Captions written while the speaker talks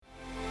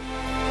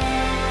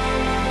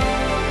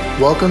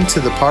Welcome to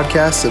the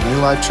podcast of New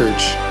Life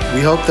Church. We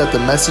hope that the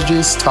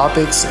messages,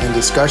 topics, and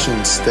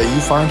discussions that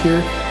you find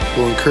here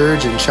will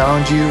encourage and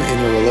challenge you in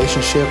your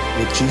relationship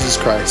with Jesus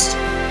Christ.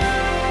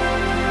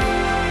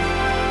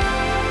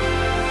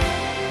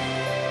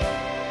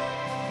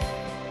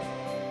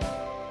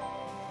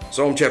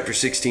 Psalm chapter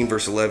 16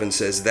 verse 11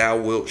 says, "Thou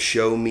wilt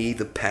show me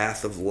the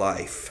path of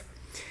life.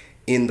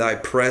 In thy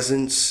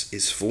presence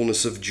is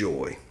fullness of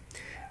joy.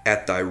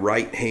 At thy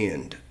right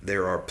hand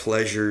there are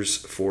pleasures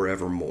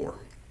forevermore."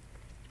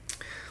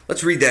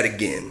 Let's read that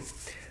again.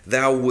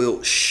 Thou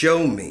wilt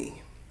show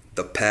me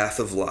the path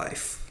of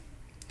life.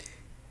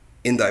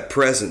 In thy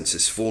presence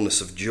is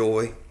fullness of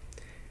joy.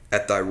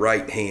 At thy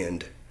right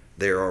hand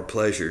there are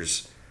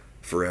pleasures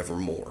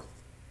forevermore.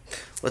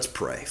 Let's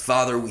pray.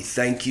 Father, we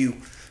thank you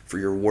for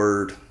your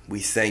word.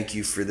 We thank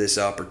you for this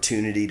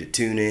opportunity to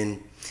tune in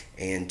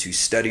and to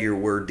study your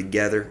word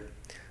together.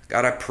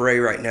 God, I pray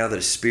right now that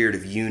a spirit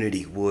of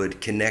unity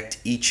would connect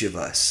each of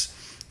us.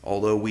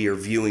 Although we are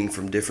viewing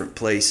from different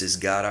places,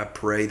 God, I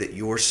pray that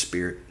your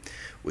spirit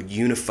would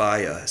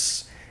unify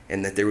us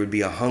and that there would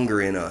be a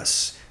hunger in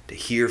us to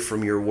hear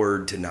from your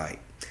word tonight.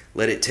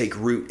 Let it take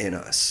root in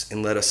us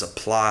and let us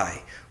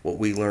apply what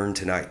we learned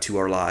tonight to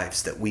our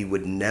lives, that we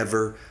would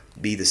never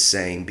be the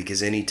same,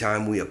 because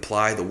anytime we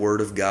apply the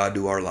word of God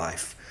to our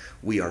life,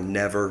 we are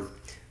never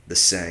the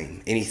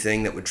same.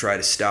 Anything that would try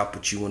to stop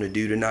what you want to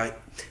do tonight,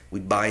 we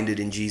bind it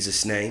in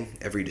Jesus' name.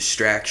 Every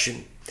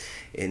distraction,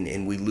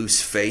 and we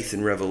lose faith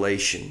and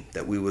revelation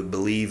that we would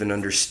believe and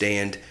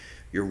understand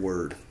your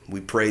word.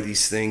 We pray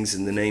these things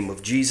in the name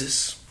of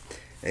Jesus.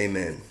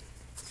 Amen.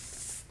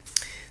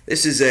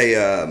 This is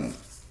a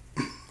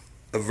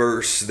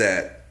verse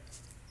that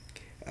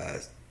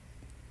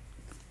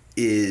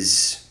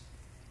is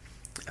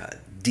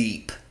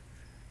deep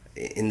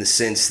in the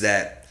sense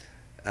that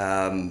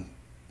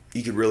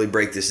you could really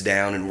break this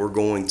down, and we're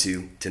going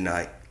to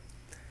tonight.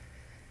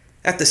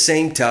 At the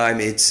same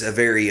time, it's a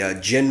very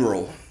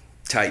general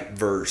type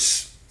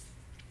verse,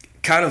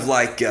 kind of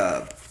like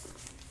I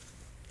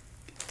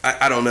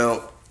don't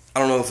know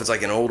if it's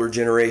like an older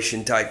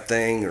generation type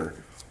thing or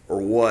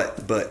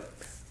what, but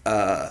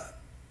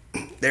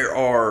there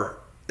are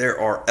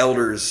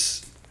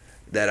elders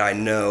that I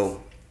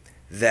know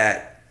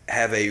that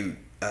have a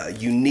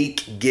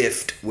unique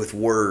gift with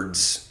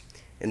words,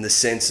 in the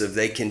sense of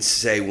they can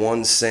say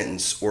one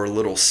sentence or a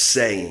little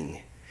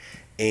saying,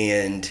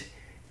 and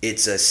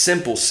it's a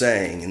simple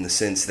saying in the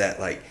sense that,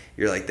 like,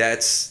 you're like,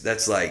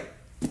 that's like,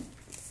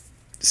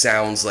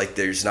 sounds like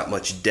there's not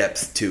much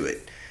depth to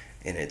it,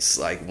 and it's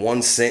like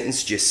one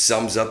sentence just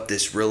sums up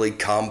this really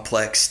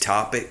complex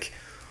topic,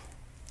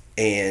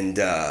 and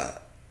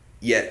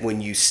yet when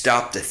you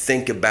stop to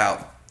think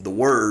about the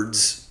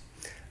words,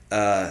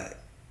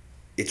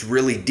 it's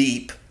really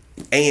deep,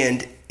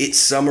 and it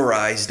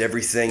summarized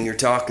everything you're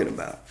talking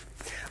about.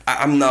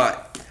 I'm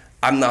not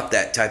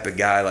that type of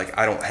guy. Like,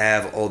 I don't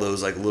have all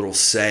those like little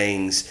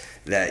sayings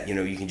that, you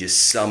know, you can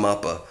just sum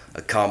up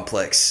a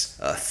complex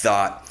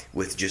thought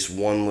with just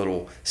one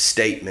little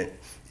statement.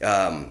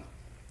 But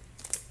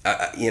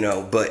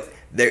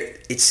there,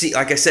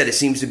 like I said, it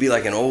seems to be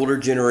like an older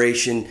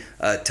generation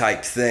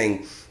type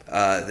thing,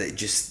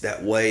 that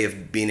way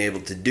of being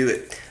able to do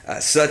it,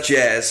 such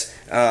as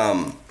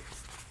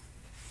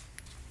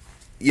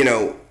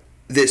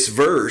this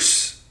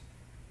verse.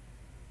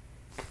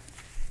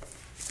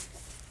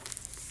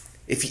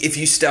 If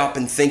you stop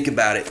and think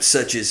about it,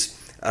 such as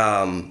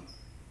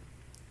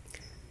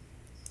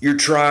you're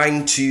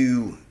trying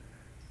to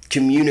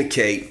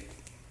communicate,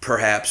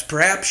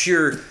 perhaps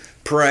you're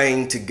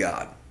praying to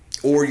God,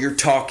 or you're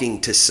talking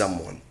to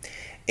someone,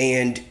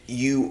 and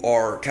you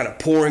are kind of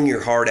pouring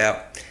your heart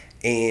out,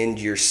 and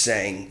you're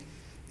saying,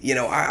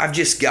 I've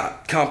just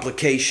got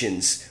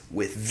complications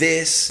with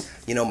this.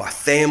 My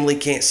family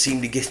can't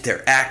seem to get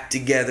their act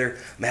together.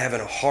 I'm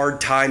having a hard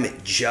time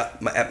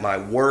at my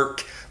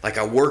work. Like,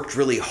 I worked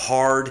really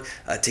hard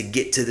to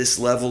get to this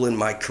level in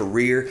my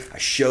career. I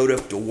showed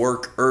up to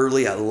work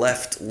early. I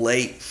left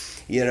late,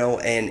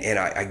 and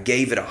I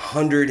gave it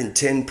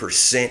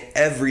 110%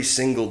 every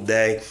single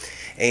day.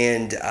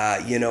 And,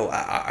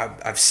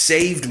 I've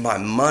saved my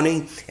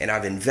money and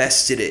I've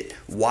invested it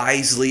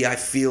wisely, I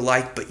feel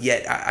like, but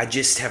yet I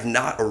just have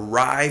not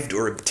arrived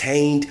or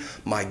obtained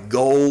my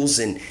goals,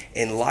 and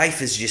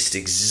life is just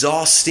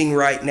exhausting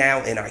right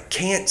now, and I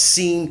can't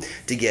seem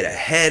to get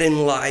ahead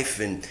in life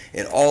and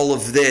all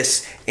of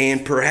this.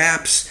 And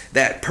perhaps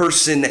that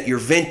person that you're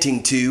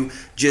venting to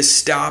just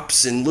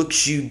stops and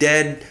looks you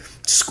dead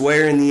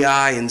square in the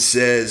eye and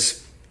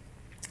says,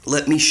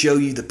 "Let me show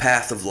you the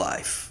path of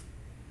life.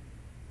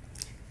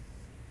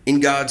 In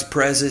God's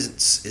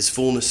presence is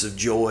fullness of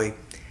joy,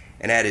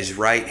 and at his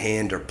right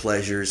hand are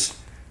pleasures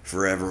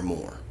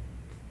forevermore."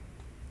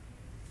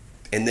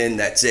 And then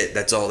that's it.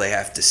 That's all they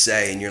have to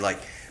say. And you're like,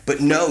 but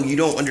no, you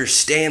don't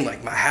understand.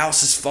 Like, my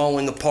house is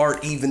falling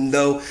apart, even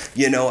though,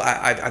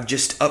 I've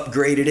just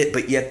upgraded it,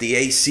 but yet the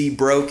AC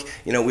broke.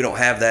 We don't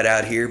have that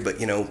out here, but,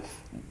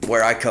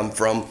 where I come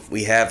from,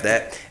 we have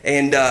that.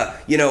 And,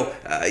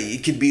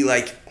 it could be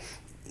like,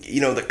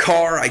 the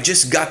car, I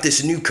just got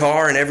this new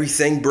car and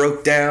everything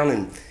broke down,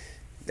 and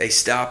they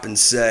stop and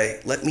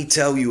say, let me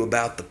tell you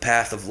about the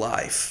path of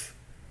life.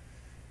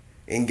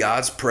 In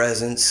God's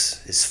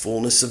presence is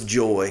fullness of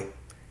joy,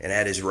 and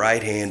at his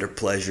right hand are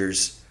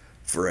pleasures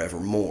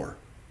forevermore.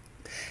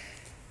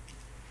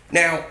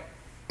 Now,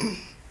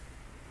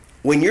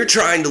 when you're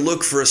trying to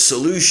look for a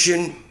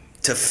solution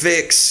to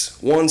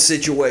fix one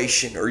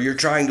situation, or you're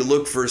trying to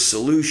look for a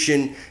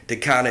solution to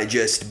kind of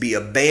just be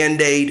a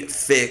Band-Aid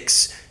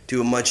fix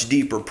to a much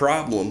deeper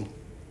problem,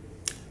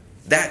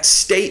 that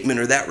statement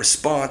or that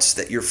response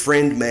that your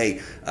friend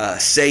may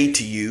say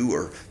to you,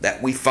 or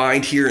that we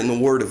find here in the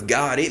Word of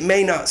God, it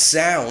may not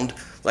sound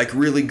like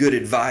really good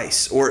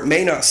advice, or it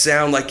may not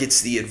sound like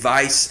it's the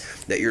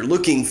advice that you're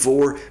looking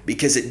for,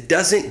 because it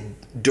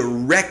doesn't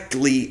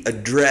directly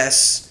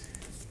address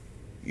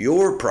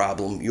your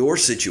problem, your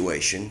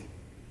situation,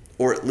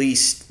 or at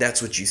least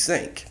that's what you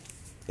think.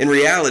 In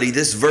reality,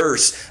 this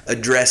verse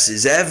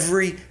addresses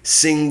every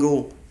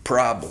single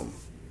problem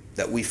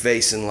that we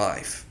face in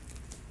life.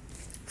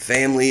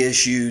 Family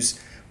issues,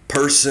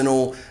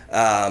 personal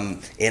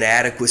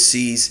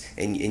inadequacies,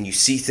 and you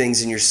see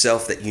things in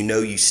yourself that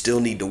you still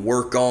need to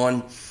work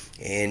on,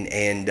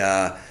 and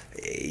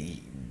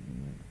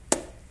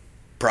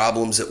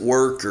problems at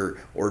work,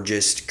 or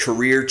just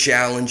career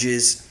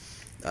challenges,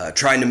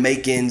 trying to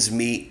make ends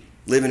meet,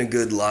 living a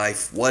good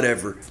life,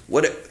 whatever.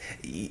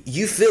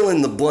 You fill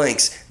in the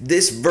blanks.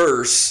 This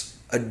verse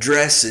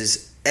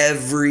addresses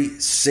every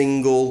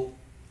single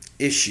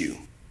issue.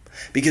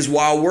 Because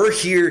while we're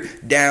here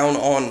down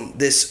on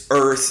this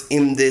earth,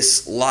 in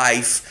this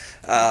life,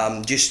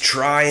 just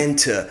trying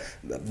to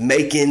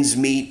make ends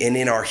meet, and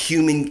in our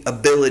human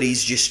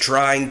abilities, just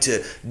trying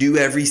to do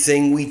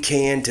everything we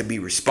can to be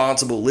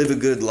responsible, live a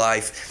good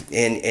life,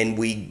 and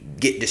we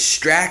get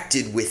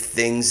distracted with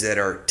things that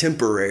are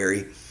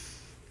temporary,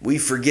 we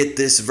forget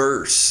this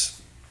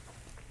verse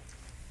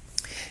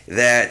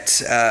that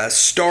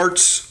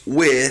starts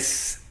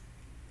with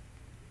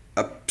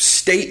a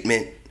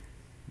statement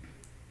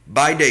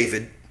by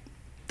David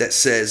that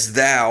says,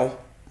 "Thou,"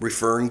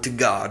 referring to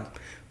God,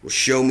 "will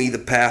show me the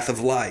path of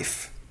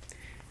life.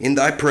 In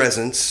thy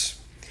presence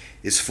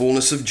is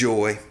fullness of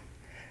joy.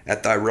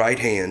 At thy right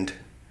hand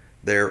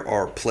there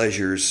are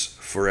pleasures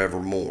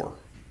forevermore."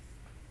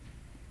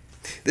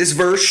 This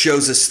verse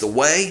shows us the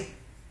way.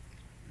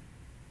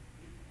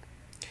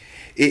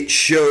 It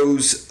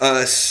shows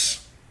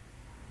us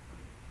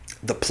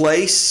the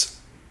place,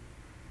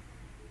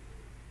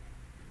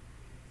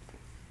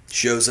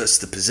 shows us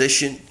the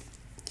position,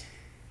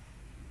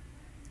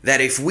 that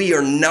if we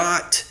are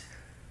not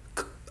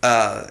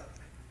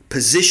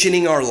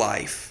positioning our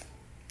life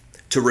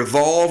to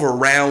revolve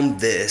around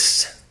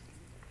this,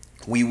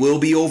 we will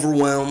be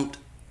overwhelmed,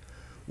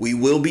 we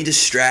will be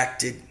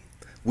distracted,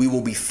 we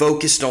will be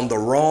focused on the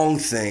wrong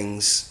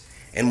things,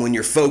 and when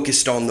you're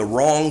focused on the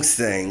wrong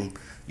thing,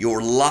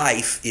 your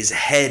life is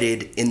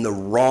headed in the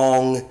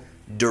wrong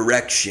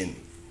direction.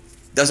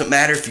 Doesn't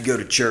matter if you go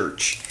to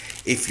church.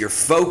 If you're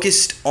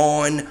focused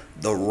on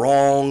the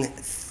wrong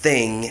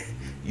thing,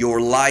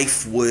 your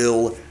life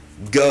will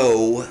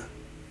go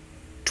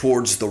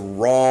towards the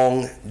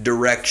wrong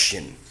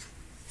direction.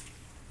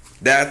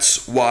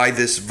 That's why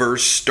this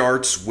verse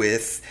starts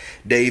with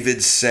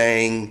David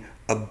saying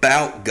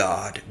about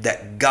God,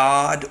 that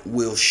God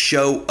will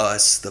show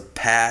us the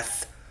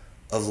path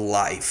of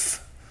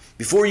life.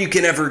 Before you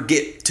can ever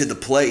get to the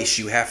place,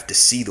 you have to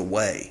see the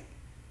way.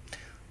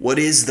 What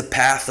is the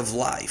path of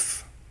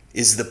life?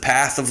 Is the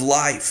path of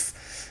life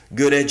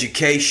good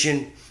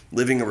education,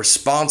 living a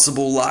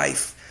responsible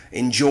life,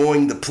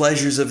 enjoying the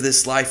pleasures of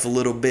this life a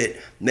little bit,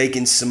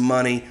 making some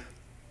money,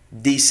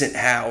 decent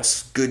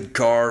house, good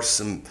car,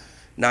 some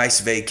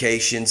nice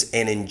vacations,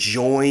 and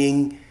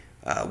enjoying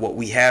what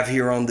we have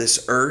here on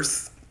this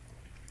earth?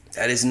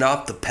 That is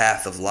not the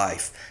path of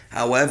life.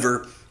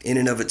 However, in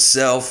and of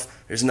itself,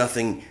 there's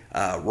nothing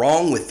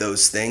wrong with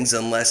those things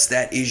unless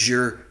that is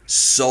your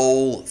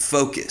sole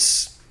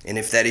focus. And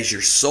if that is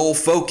your sole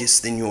focus,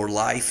 then your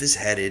life is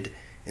headed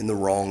in the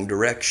wrong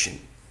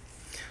direction.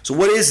 So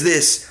what is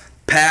this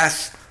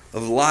path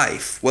of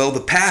life? Well,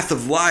 the path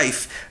of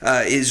life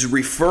is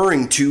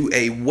referring to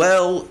a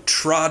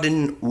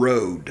well-trodden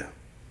road.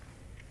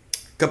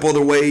 A couple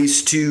other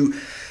ways to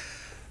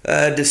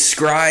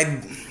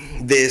describe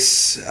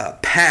this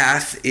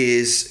path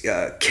is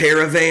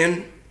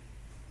caravan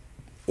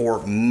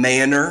or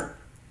manner,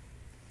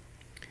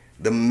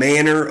 the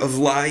manner of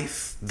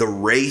life, the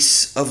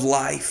race of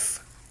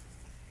life.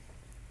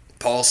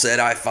 Paul said,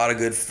 "I fought a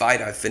good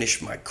fight, I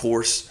finished my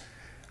course,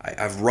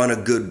 I've run a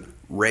good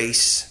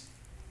race."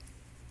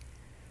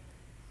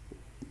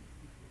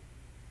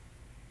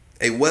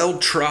 A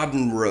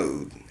well-trodden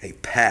road, a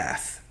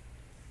path,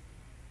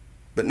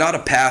 but not a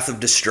path of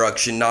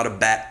destruction, not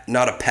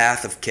a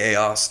path of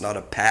chaos, not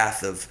a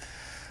path of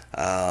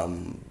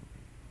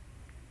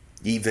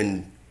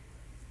even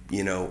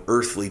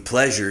earthly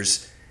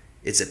pleasures.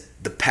 It's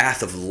the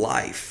path of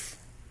life.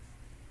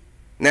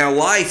 Now,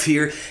 life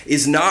here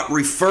is not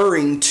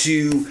referring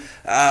to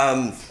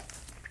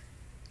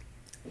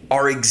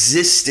our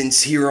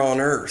existence here on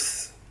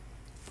earth.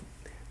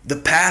 The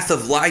path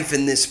of life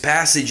in this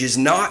passage is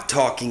not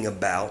talking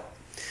about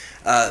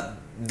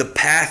the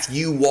path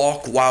you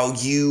walk while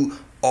you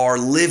are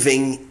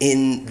living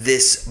in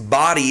this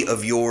body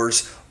of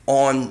yours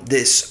on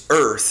this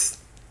earth.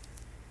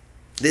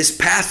 This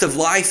path of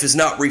life is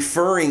not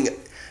referring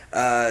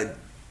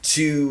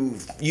to,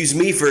 use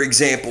me for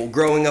example,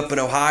 growing up in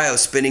Ohio,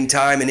 spending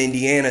time in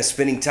Indiana,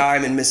 spending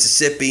time in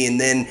Mississippi, and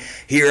then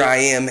here I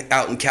am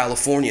out in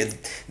California.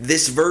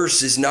 This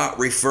verse is not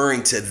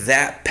referring to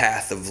that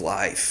path of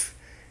life.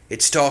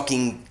 It's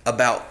talking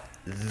about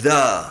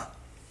the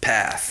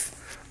path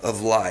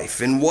of life.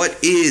 And what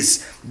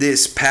is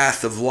this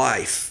path of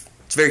life?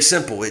 It's very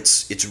simple.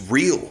 It's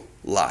real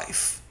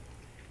life.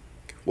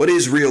 What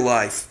is real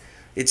life?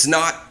 It's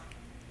not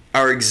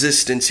our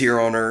existence here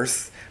on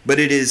earth, but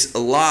it is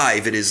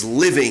alive, it is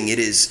living, it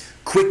is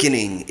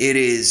quickening, it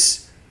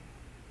is,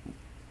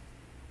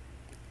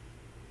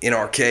 in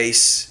our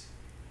case,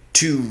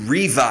 to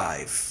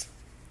revive.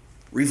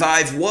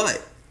 Revive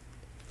what?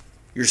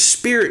 Your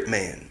spirit,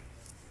 man.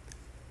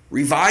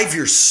 Revive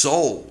your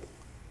soul.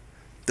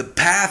 The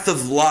path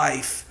of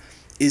life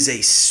is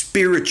a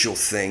spiritual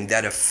thing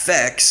that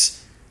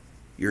affects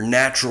your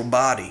natural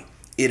body.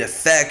 It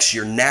affects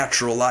your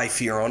natural life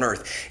here on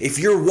earth. If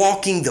you're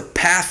walking the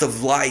path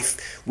of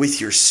life with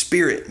your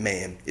spirit,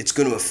 man, it's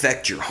going to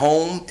affect your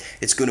home.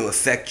 It's going to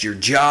affect your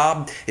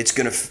job. It's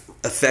going to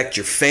affect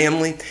your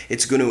family.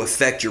 It's going to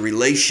affect your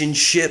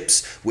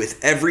relationships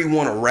with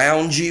everyone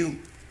around you.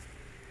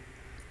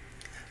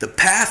 The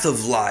path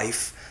of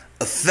life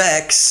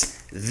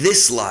affects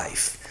this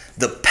life.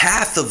 The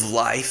path of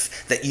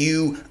life that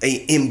you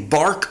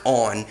embark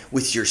on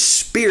with your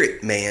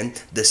spirit, man,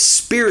 the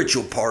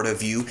spiritual part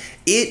of you,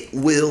 it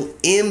will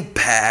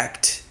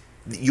impact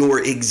your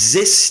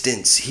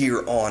existence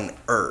here on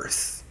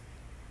earth.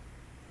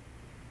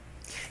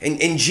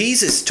 And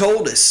Jesus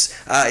told us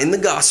in the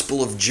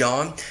Gospel of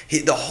John,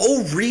 the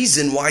whole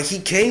reason why he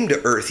came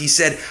to earth, he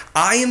said,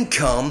 I am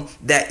come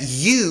that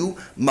you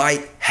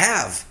might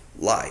have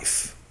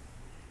life,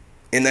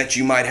 and that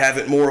you might have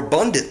it more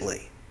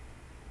abundantly.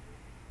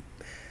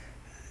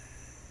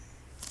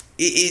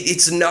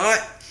 It's not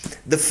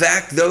the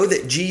fact, though,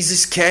 that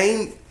Jesus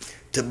came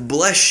to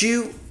bless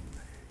you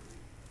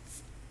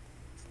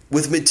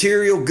with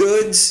material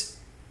goods,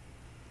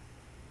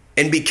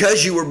 and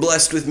because you were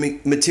blessed with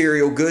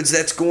material goods,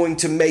 that's going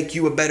to make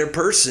you a better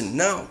person.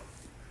 No.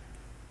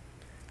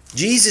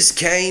 Jesus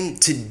came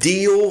to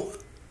deal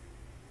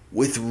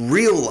with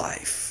real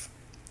life,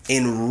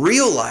 and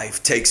real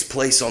life takes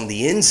place on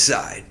the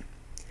inside.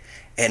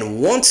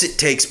 And once it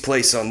takes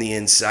place on the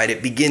inside,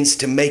 it begins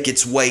to make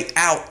its way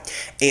out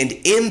and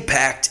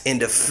impact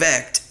and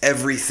affect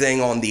everything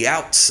on the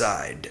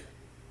outside.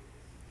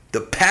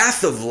 The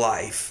path of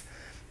life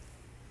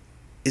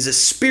is a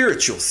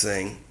spiritual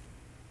thing,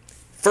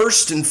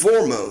 first and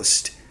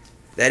foremost,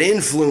 that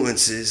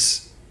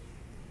influences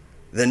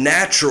the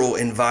natural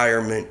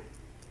environment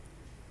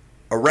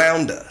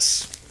around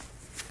us.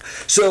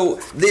 So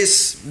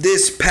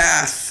this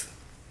path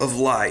of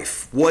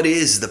life, what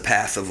is the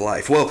path of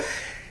life? Well,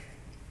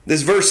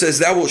 this verse says,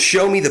 thou wilt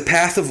show me the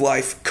path of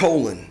life,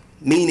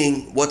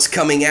 meaning what's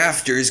coming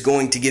after is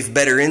going to give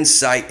better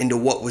insight into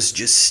what was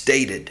just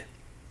stated.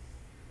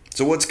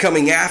 So what's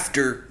coming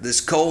after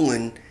this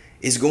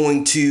is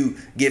going to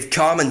give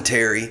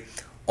commentary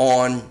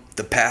on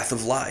the path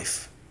of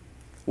life.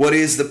 What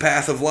is the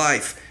path of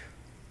life?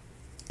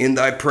 In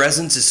thy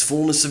presence is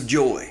fullness of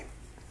joy,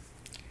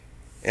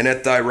 and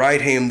at thy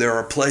right hand there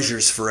are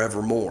pleasures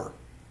forevermore.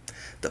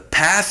 The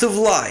path of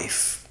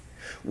life,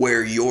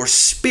 where your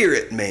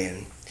spirit,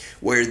 man,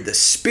 where the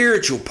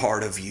spiritual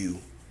part of you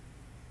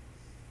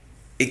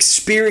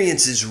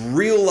experiences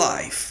real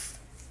life,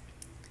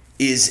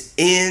 is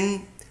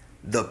in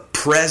the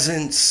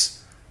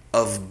presence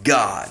of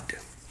God.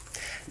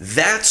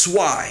 That's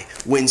why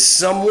when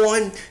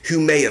someone who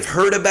may have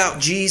heard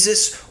about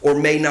Jesus or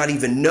may not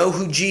even know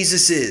who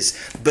Jesus is,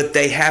 but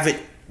they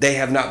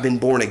have not been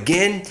born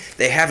again,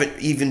 they haven't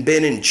even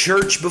been in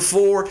church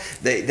before,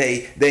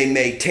 they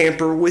may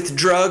tamper with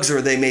drugs,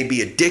 or they may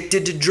be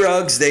addicted to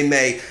drugs, they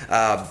may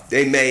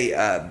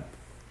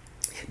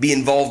be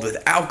involved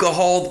with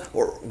alcohol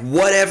or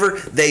whatever,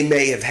 they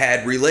may have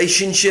had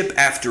relationship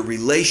after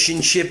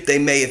relationship, they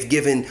may have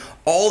given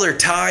all their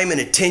time and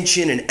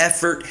attention and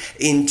effort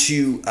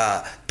into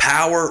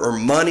power or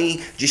money,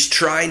 just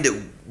trying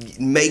to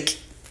make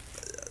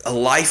a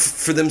life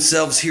for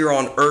themselves here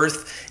on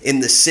earth in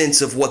the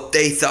sense of what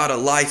they thought a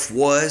life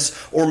was,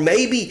 or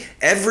maybe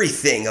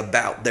everything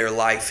about their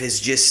life has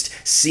just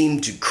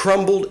seemed to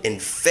crumbled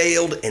and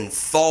failed and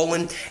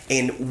fallen,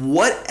 and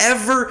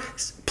whatever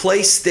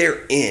place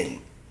they're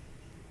in,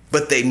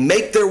 but they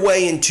make their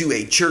way into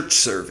a church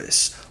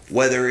service,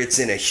 whether it's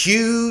in a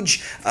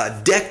huge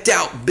decked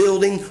out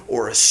building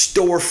or a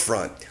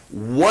storefront,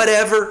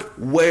 whatever,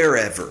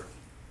 wherever.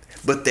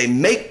 But they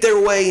make their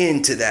way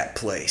into that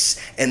place,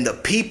 and the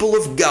people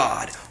of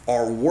God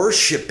are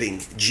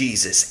worshiping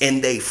Jesus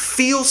and they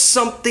feel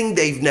something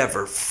they've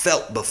never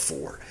felt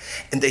before,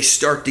 and they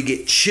start to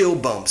get chill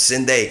bumps,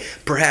 and they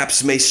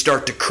perhaps may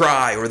start to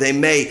cry, or they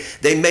may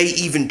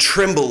even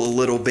tremble a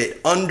little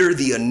bit under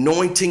the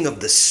anointing of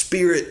the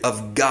Spirit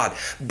of God.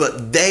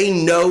 But they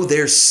know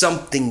there's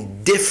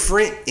something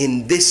different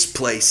in this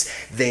place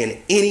than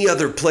any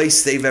other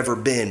place they've ever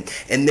been.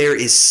 And there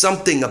is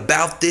something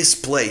about this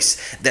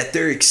place that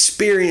they're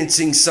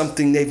experiencing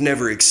something they've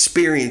never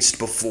experienced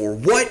before.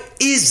 What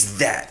is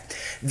that?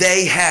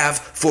 They have,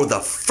 for the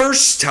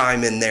first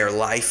time in their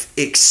life,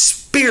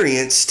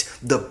 experienced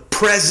the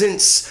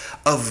presence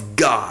of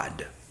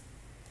God.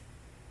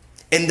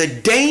 And the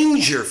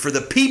danger for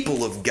the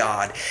people of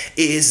God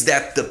is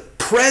that the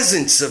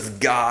presence of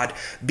God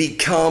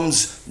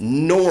becomes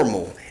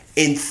normal.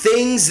 And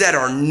things that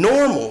are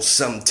normal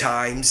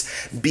sometimes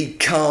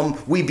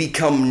we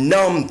become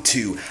numb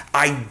to.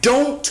 I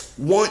don't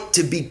want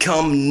to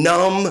become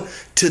numb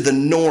to the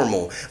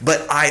normal,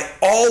 but I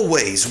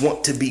always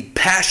want to be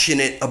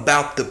passionate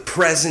about the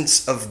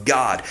presence of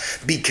God.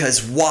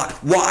 Because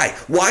why?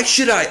 Why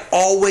should I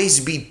always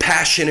be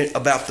passionate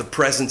about the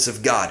presence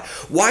of God?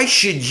 Why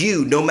should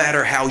you, no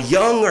matter how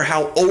young or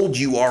how old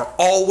you are,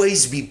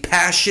 always be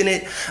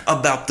passionate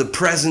about the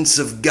presence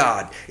of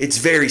God? It's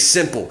very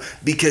simple.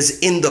 Because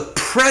in the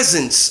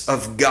presence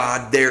of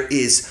God, there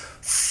is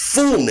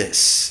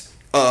fullness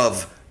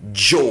of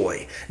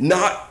joy.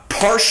 Not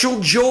partial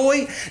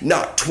joy,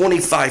 not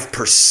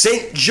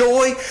 25%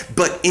 joy,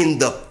 but in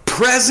the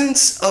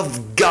presence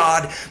of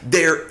God,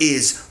 there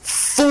is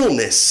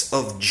fullness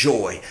of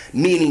joy,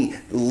 meaning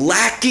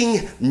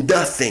lacking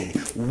nothing,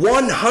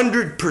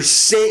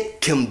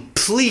 100%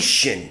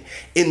 completion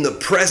in the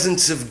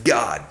presence of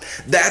God.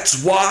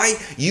 That's why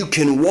you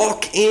can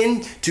walk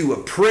into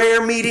a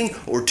prayer meeting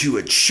or to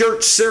a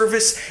church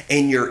service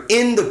and you're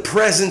in the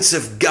presence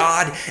of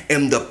God,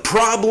 and the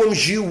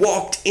problems you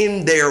walked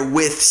in there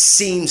with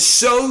seem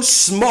so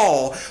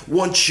small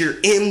once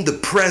you're in the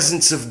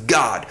presence of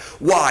God.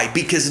 Why?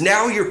 Because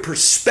now your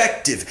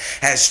perspective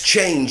has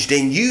changed,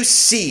 and you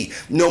see,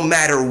 no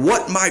matter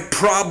what my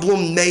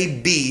problem may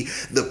be,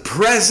 the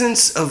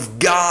presence of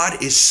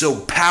God is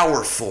so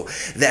powerful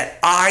that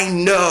I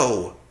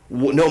know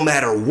no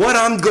matter what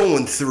I'm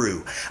going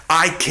through,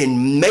 I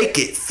can make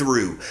it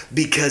through,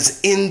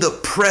 because in the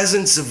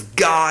presence of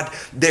God,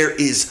 there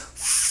is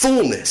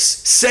fullness.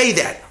 Say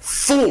that,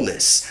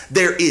 fullness.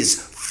 There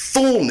is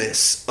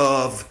fullness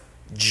of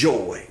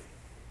joy.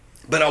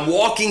 But I'm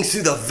walking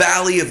through the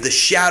valley of the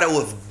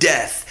shadow of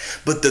death.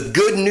 But the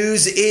good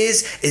news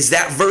is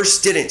that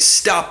verse didn't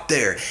stop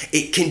there.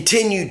 It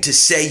continued to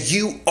say,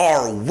 you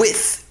are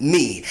with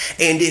me.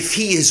 And if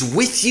he is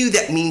with you,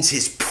 that means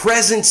his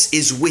presence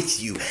is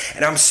with you.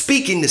 And I'm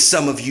speaking to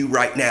some of you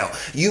right now.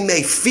 You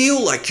may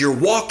feel like you're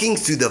walking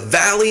through the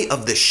valley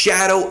of the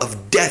shadow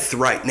of death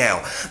right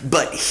now,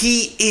 but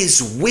he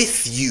is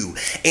with you,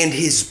 and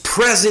his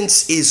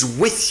presence is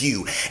with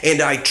you.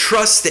 And I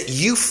trust that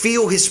you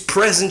feel his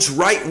presence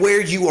right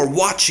where you are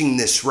watching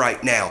this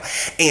right now.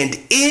 And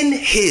in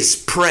his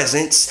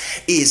presence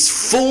is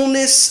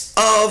fullness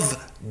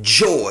of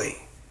joy.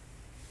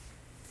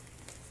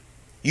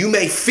 You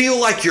may feel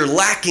like you're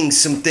lacking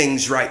some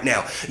things right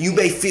now. You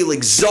may feel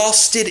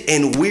exhausted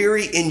and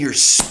weary in your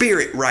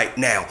spirit right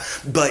now.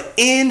 But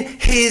in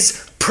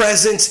his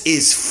presence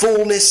is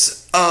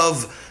fullness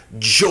of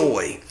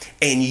joy.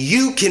 And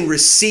you can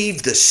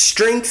receive the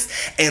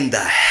strength and the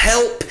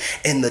help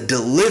and the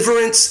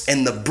deliverance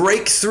and the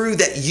breakthrough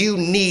that you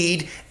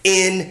need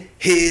in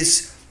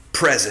his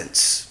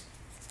presence.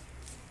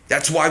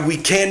 That's why we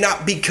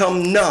cannot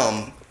become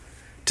numb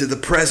to the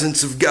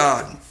presence of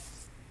God.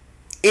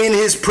 In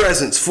his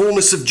presence,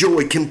 fullness of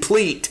joy,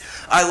 complete.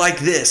 I like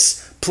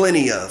this,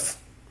 plenty of.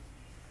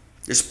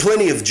 There's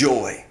plenty of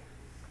joy.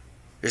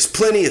 There's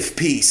plenty of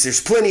peace. There's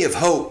plenty of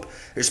hope.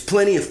 There's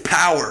plenty of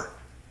power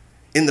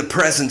in the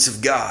presence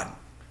of God.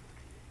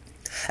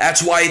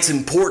 That's why it's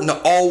important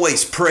to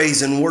always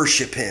praise and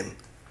worship him.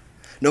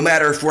 No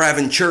matter if we're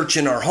having church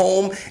in our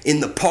home, in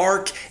the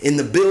park, in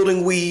the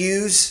building we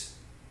use,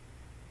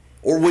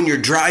 or when you're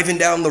driving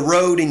down the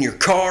road in your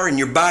car and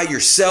you're by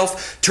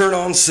yourself, turn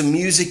on some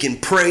music and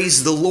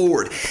praise the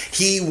Lord.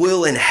 He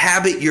will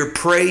inhabit your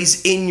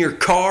praise in your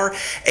car,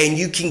 and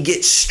you can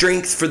get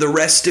strength for the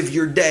rest of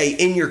your day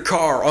in your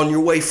car on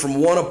your way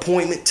from one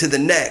appointment to the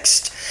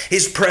next.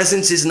 His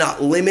presence is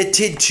not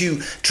limited to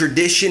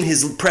tradition.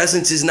 His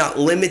presence is not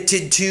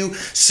limited to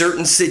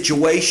certain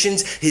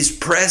situations. His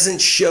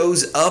presence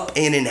shows up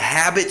and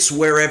inhabits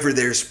wherever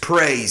there's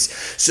praise.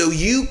 So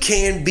you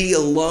can be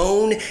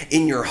alone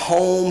in your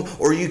home,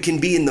 or you can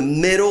be in the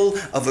middle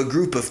of a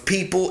group of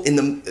people,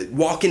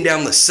 walking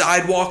down the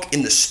sidewalk,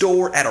 in the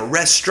store, at a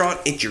restaurant,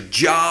 at your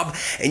job,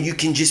 and you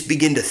can just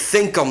begin to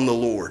think on the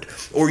Lord,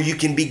 or you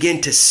can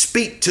begin to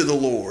speak to the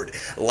Lord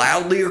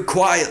loudly or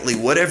quietly,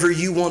 whatever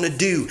you want to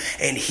do,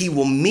 and he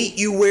will meet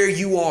you where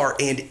you are,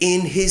 and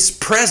in his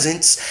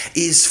presence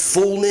is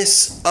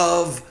fullness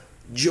of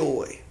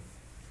joy.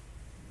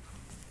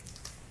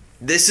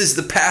 This is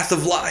the path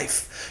of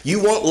life.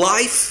 You want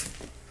life?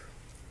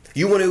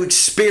 You want to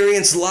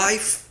experience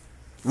life,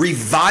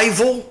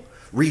 revival,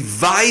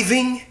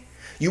 reviving.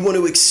 You want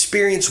to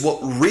experience what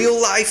real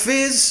life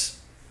is?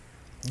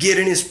 Get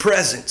in his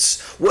presence.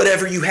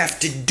 Whatever you have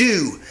to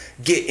do,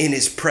 get in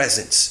his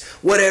presence.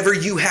 Whatever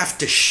you have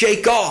to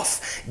shake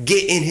off,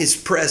 get in his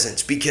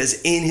presence,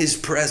 because in his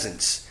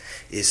presence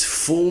is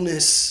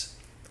fullness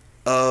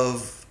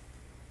of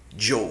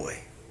joy.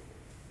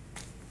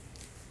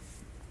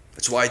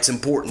 That's why it's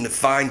important to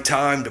find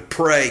time to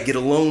pray, get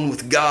alone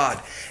with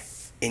God,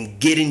 and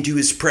get into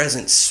his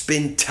presence.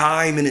 Spend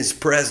time in his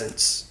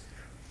presence.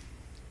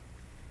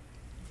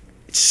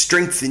 It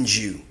strengthens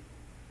you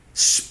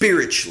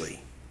spiritually.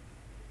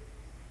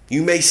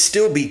 You may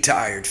still be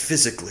tired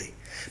physically,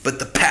 but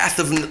the path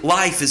of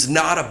life is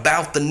not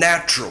about the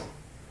natural.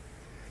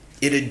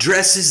 It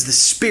addresses the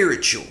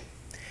spiritual,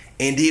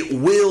 and it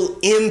will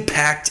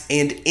impact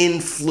and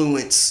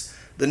influence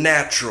the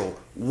natural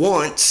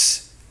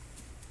once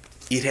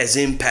it has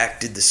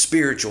impacted the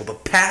spiritual. The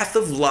path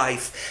of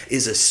life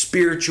is a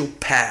spiritual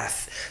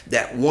path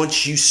that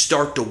once you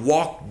start to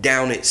walk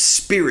down it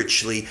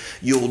spiritually,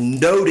 you'll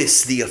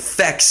notice the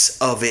effects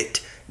of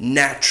it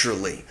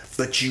naturally.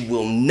 But you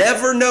will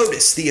never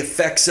notice the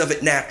effects of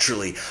it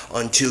naturally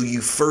until you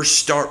first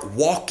start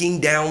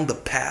walking down the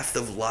path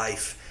of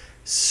life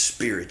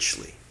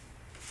spiritually.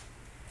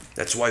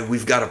 That's why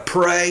we've got to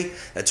pray.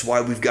 That's why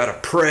we've got to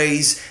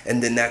praise.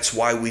 And then that's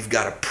why we've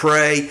got to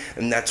pray.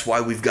 And that's why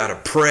we've got to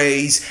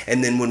praise.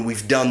 And then when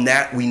we've done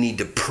that, we need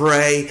to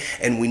pray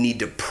and we need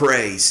to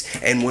praise.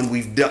 And when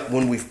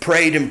we've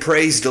prayed and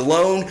praised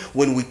alone,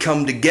 when we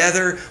come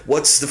together,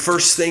 what's the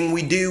first thing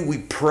we do? We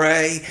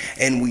pray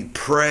and we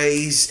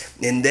praise.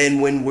 And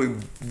then when we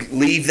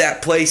leave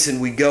that place and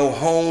we go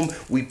home,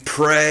 we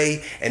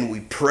pray and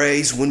we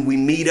praise. When we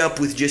meet up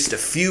with just a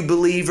few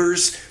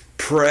believers,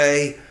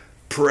 pray,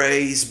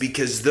 praise,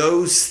 because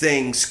those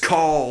things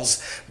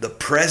cause the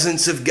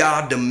presence of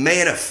God to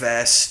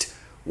manifest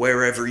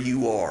wherever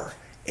you are.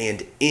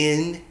 And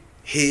in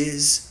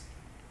his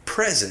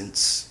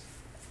presence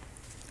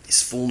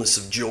is fullness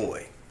of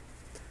joy.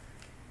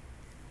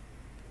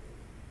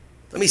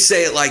 Let me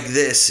say it like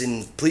this,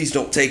 and please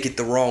don't take it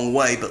the wrong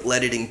way, but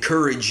let it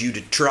encourage you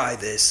to try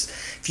this.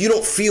 If you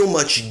don't feel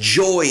much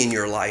joy in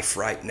your life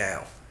right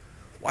now,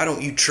 why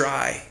don't you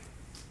try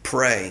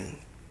praying?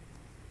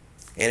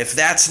 And if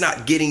that's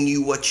not getting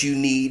you what you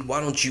need,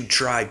 why don't you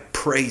try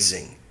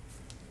praising?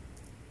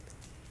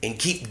 And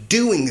keep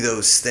doing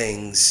those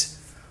things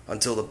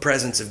until the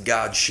presence of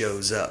God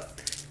shows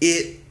up.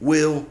 It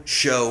will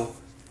show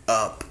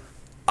up.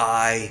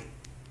 I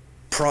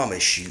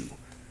promise you.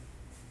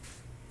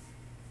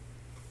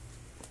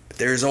 But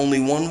there's only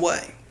one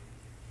way.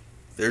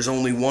 There's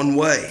only one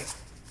way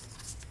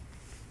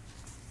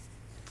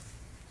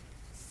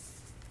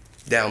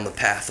down the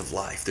path of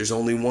life. There's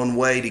only one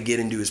way to get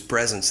into his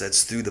presence.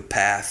 That's through the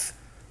path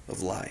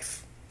of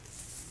life.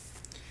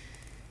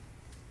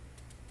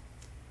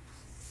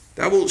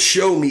 Thou wilt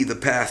show me the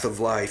path of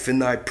life. In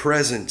thy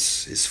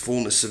presence is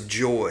fullness of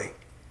joy.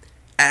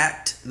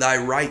 At thy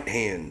right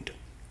hand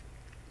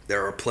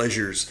there are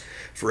pleasures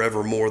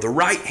forevermore. The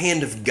right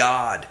hand of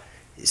God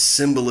is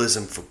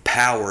symbolism for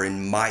power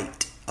and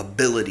might,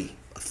 ability,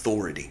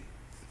 authority,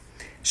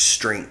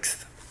 strength.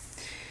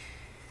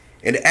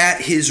 And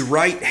at his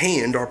right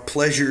hand are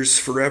pleasures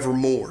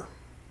forevermore.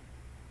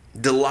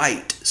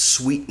 Delight,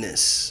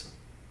 sweetness.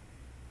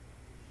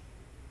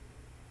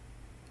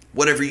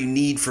 Whatever you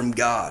need from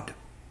God,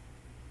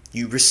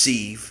 you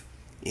receive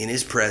in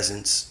his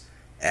presence,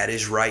 at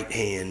his right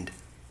hand,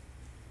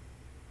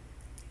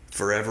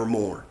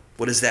 forevermore.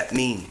 What does that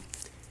mean?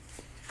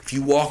 If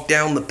you walk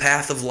down the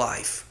path of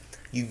life,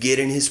 you get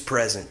in his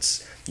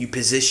presence, you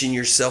position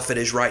yourself at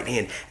his right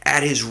hand.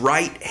 At his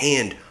right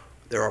hand,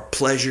 there are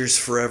pleasures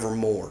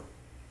forevermore.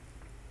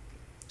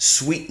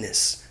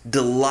 Sweetness,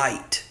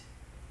 delight.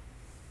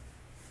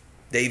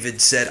 David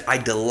said, I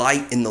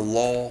delight in the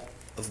law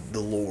of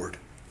the Lord.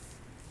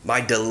 My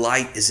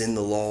delight is in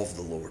the law of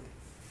the Lord.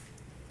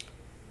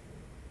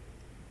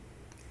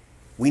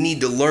 We need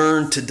to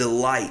learn to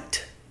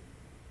delight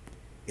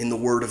in the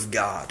Word of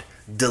God.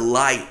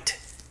 Delight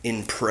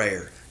in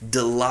prayer.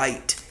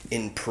 Delight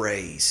in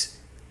praise.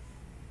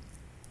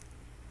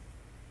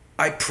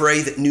 I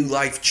pray that New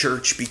Life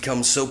Church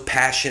becomes so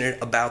passionate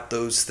about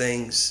those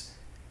things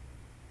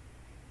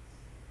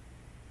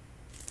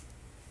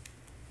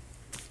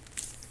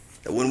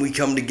that when we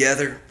come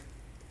together,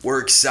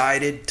 we're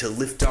excited to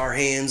lift our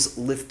hands,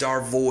 lift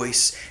our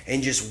voice,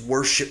 and just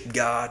worship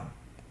God.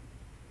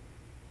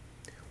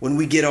 When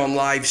we get on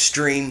live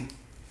stream,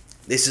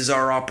 this is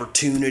our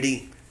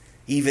opportunity.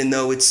 Even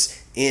though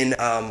it's in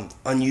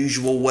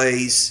unusual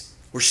ways,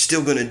 we're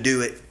still going to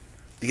do it.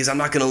 Because I'm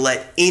not going to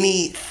let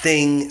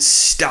anything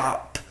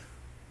stop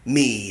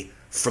me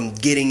from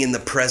getting in the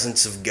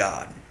presence of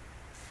God.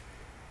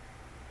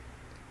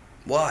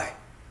 Why?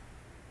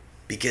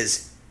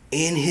 Because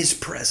in his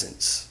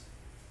presence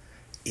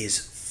is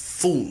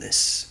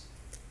fullness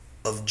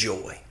of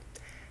joy.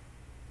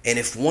 And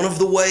if one of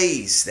the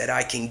ways that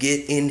I can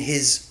get in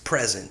his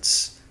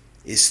presence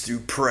is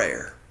through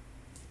prayer,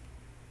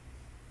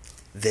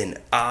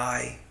 then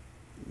I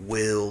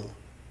will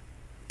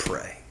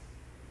pray.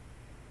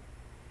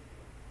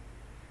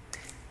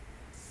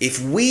 If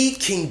we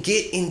can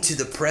get into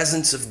the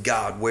presence of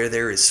God where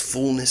there is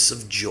fullness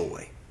of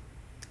joy,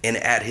 and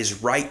at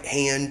his right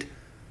hand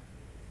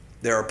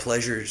there are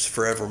pleasures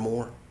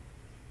forevermore,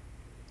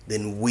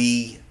 then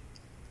we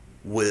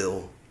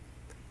will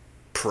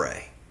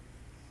pray.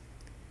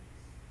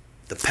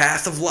 The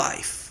path of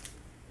life,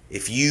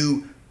 if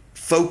you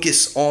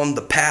focus on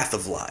the path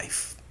of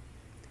life,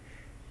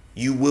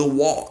 you will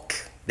walk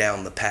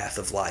down the path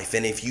of life.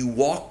 And if you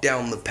walk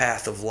down the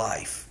path of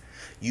life,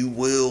 you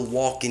will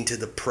walk into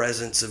the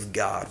presence of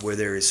God where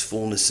there is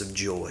fullness of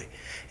joy.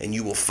 And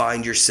you will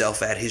find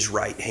yourself at his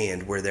right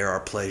hand where there are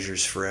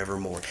pleasures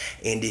forevermore.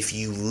 And if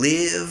you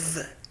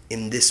live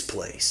in this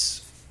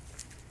place,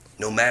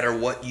 no matter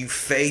what you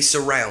face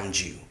around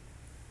you,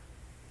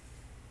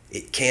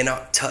 it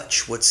cannot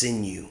touch what's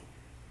in you.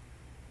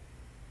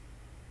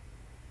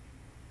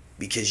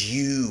 Because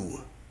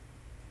you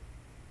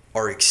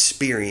are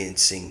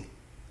experiencing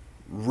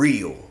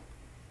real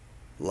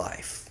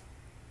life.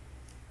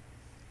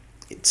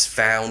 It's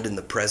found in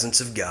the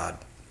presence of God.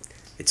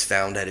 It's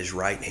found at his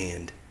right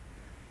hand,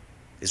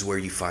 is where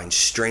you find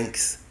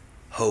strength,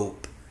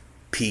 hope,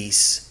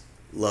 peace,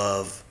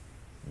 love,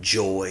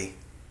 joy,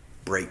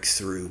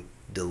 breakthrough,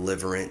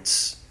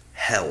 deliverance,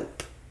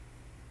 help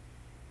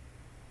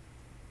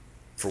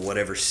for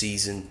whatever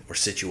season or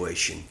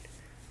situation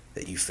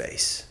that you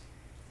face.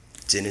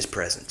 It's in his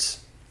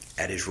presence,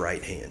 at his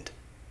right hand.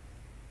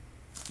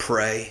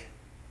 Pray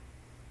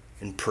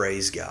and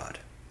praise God.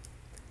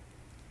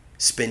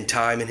 Spend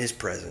time in his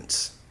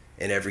presence,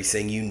 and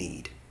everything you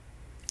need,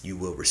 you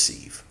will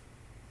receive.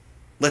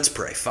 Let's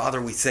pray.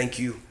 Father, we thank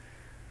you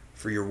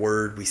for your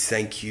word. We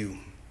thank you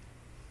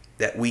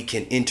that we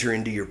can enter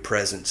into your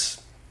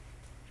presence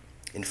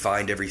and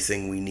find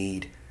everything we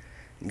need.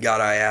 And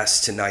God, I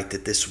ask tonight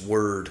that this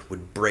word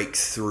would break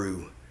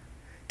through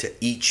to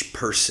each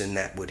person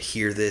that would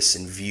hear this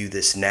and view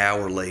this now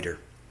or later.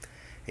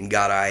 And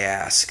God, I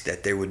ask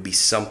that there would be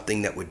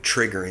something that would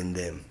trigger in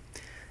them,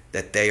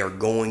 that they are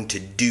going to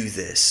do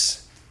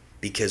this,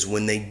 because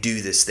when they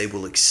do this, they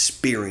will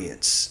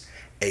experience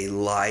a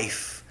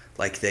life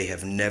like they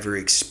have never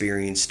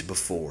experienced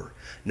before.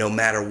 No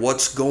matter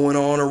what's going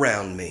on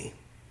around me,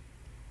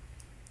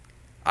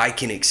 I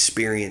can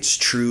experience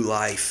true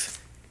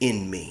life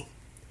in me.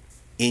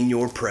 In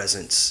your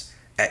presence,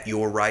 at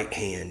your right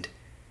hand,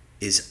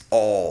 is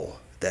all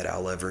that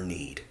I'll ever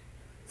need.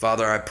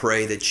 Father, I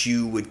pray that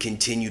you would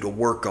continue to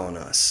work on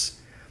us,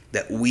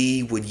 that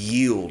we would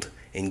yield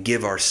and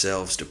give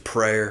ourselves to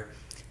prayer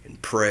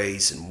and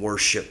praise and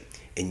worship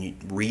and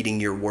reading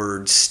your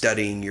word,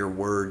 studying your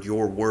word.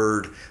 Your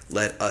word,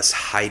 let us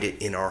hide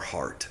it in our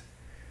heart.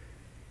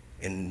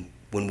 And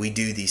when we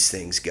do these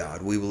things,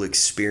 God, we will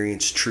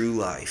experience true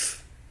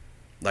life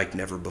like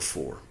never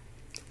before.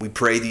 We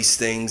pray these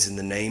things in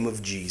the name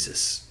of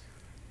Jesus.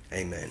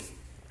 Amen.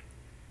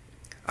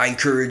 I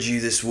encourage you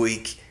this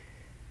week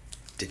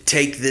to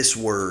take this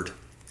word,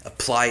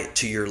 apply it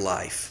to your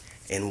life,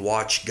 and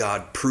watch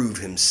God prove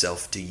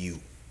himself to you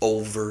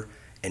over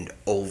and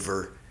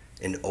over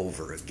and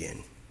over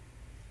again.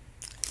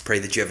 Pray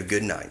that you have a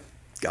good night.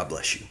 God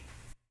bless you.